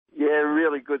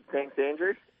really good. Thanks,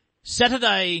 Andrew.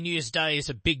 Saturday, New Year's Day, is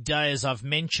a big day, as I've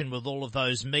mentioned, with all of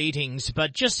those meetings.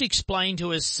 But just explain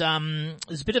to us,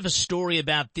 there's a bit of a story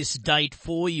about this date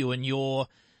for you, and you're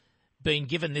being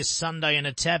given this Sunday in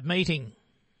a TAB meeting.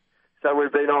 So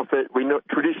we've been offered, we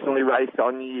traditionally race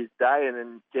on New Year's Day and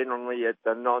then generally at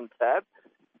the non-TAB.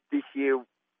 This year,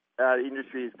 the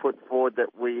industry has put forward that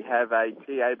we have a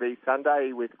TAB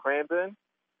Sunday with Cranbourne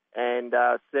and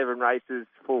 7 races,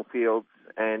 full fields,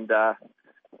 and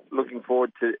looking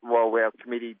forward to, our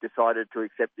committee decided to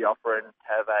accept the offer and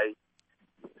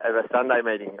have a Sunday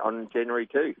meeting on January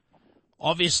 2.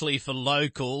 Obviously for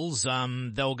locals,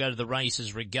 they'll go to the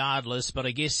races regardless, but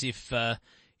I guess if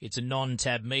it's a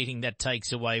non-TAB meeting, that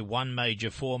takes away one major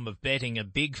form of betting, a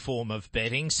big form of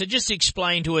betting. So just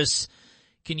explain to us,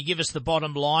 can you give us the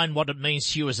bottom line, what it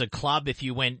means to you as a club if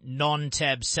you went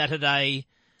non-TAB Saturday,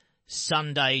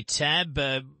 Sunday TAB?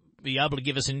 Are you able to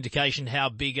give us an indication how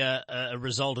big a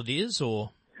result it is, or?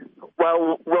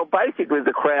 Well, basically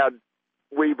the crowd,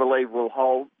 we believe, will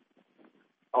hold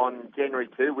on January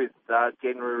 2 with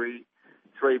January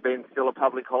 3 being still a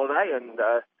public holiday, and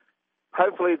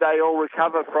hopefully they all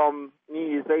recover from New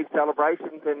Year's Eve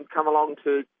celebrations and come along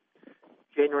to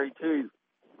January 2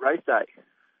 race day.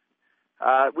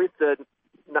 With the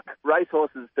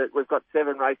racehorses, that we've got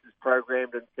 7 races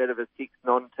programmed instead of a 6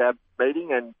 non-TAB meeting,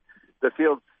 and the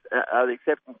fields, the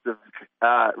acceptance is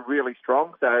really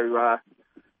strong. So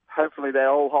hopefully they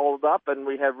all hold up, and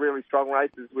we have really strong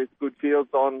races with good fields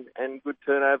on and good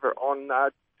turnover on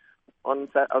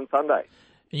Sunday.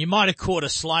 And you might have caught a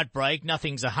slight break.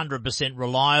 Nothing's 100%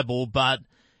 reliable, but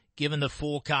given the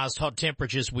forecast hot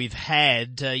temperatures we've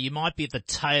had, you might be at the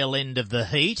tail end of the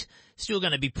heat. Still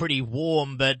going to be pretty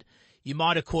warm, but you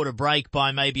might have caught a break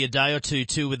by maybe a day or two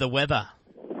too with the weather.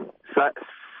 So,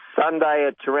 Sunday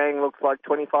at Terang looks like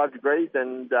 25 degrees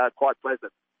and quite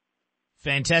pleasant.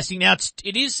 Fantastic. Now,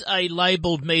 it is a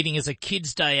labelled meeting as a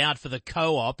kids' day out for the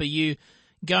co-op. Are you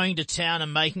going to town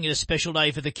and making it a special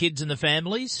day for the kids and the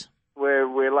families?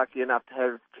 We're lucky enough to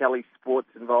have Kelly Sports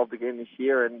involved again this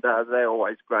year, and they're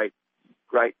always great.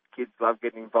 Kids love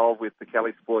getting involved with the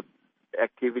Kelly Sports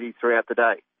activities throughout the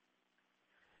day.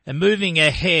 And moving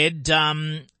ahead,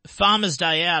 Farmers'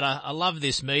 Day Out, I love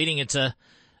this meeting. It's a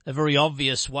very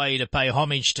obvious way to pay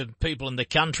homage to people in the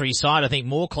countryside. I think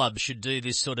more clubs should do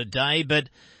this sort of day, but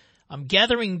I'm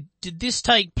gathering, did this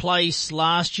take place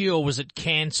last year or was it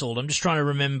cancelled? I'm just trying to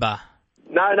remember.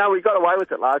 No, we got away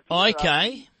with it last year.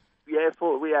 Okay.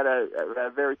 We had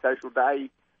a very social day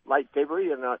late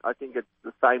February, and I think it's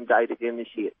the same date again this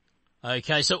year.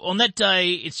 Okay, so on that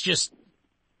day, it's just,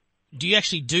 do you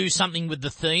actually do something with the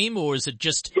theme, or is it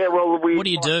just, what do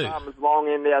you do? Farmers Long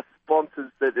and our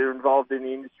sponsors that are involved in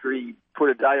the industry put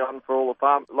a day on for all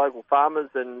the local farmers,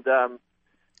 and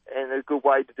a good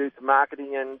way to do some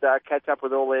marketing and catch up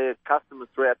with all their customers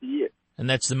throughout the year. And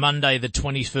that's the Monday, the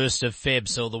 21st of Feb,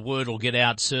 so the word will get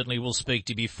out. Certainly we'll speak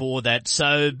to you before that.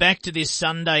 So back to this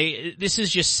Sunday. This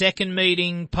is your second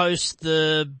meeting post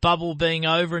the bubble being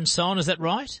over and so on, is that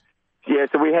right? Yeah,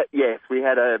 so we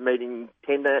had a meeting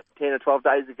 10 or 12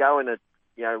 days ago, and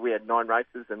we had 9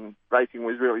 races, and racing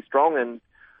was really strong, and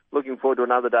looking forward to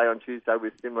another day on Tuesday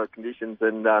with similar conditions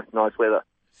and nice weather.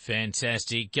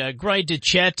 Fantastic. Great to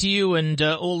chat to you, and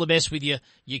all the best with your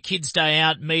Kids' Day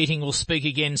Out meeting. We'll speak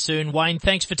again soon. Wayne,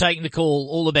 thanks for taking the call.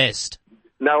 All the best.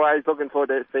 No worries. Looking forward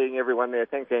to seeing everyone there.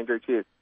 Thanks, Andrew. Cheers.